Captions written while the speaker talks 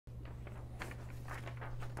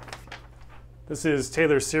This is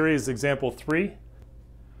Taylor series example 3.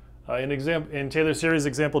 In Taylor series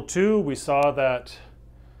example 2, we saw that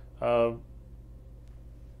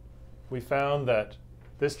we found that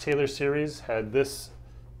this Taylor series had this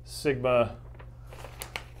sigma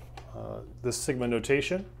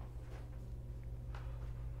notation.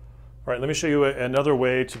 All right, let me show you another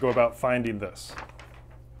way to go about finding this.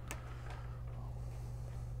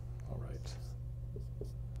 All right.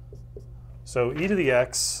 So e to the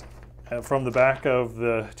x from the back of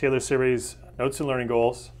the Taylor series Notes and Learning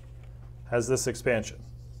Goals has this expansion.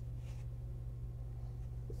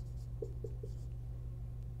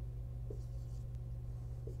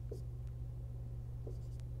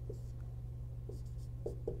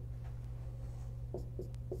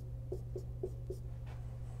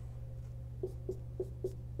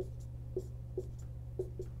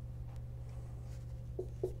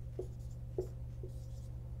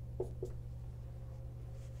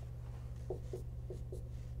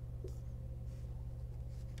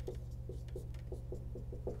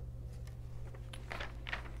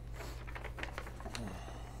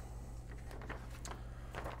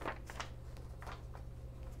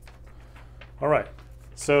 All right,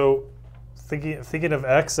 so thinking of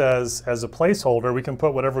x as a placeholder, we can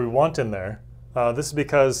put whatever we want in there. This is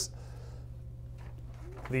because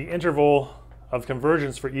the interval of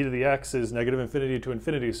convergence for e to the x is -infinity to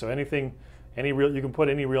infinity. So you can put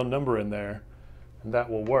any real number in there, and that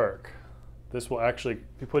will work. This will actually,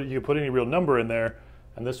 you can put any real number in there,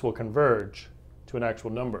 and this will converge to an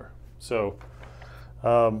actual number. So,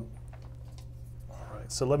 all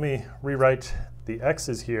right, so let me rewrite the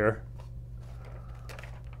x's here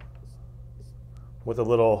with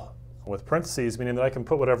parentheses, meaning that I can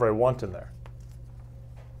put whatever I want in there.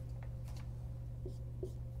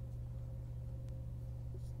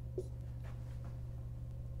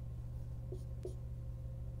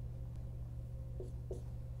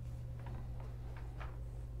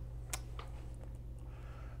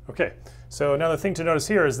 Okay, so now the thing to notice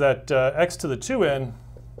here is that x to the 2n,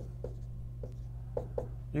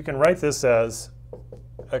 you can write this as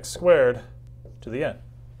x squared to the n.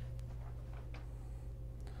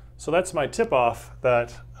 So that's my tip-off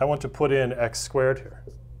that I want to put in x squared here.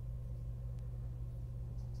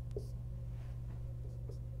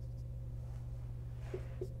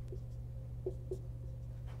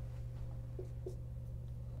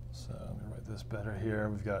 So let me write this better here.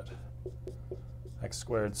 We've got x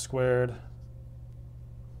squared squared.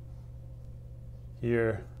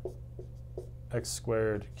 Here, x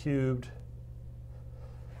squared cubed.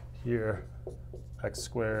 Here, x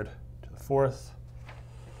squared to the 4th.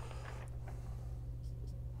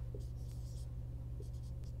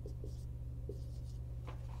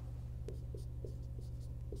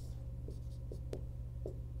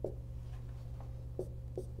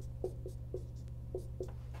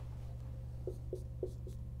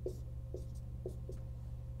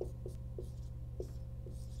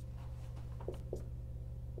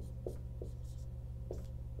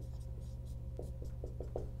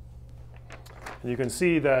 And you can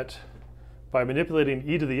see that by manipulating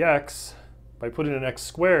e to the x, by putting an x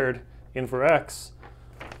squared in for x,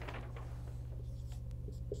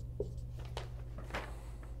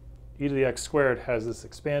 e to the x squared has this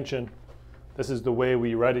expansion. This is the way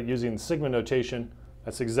we write it using the sigma notation.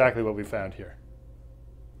 That's exactly what we found here.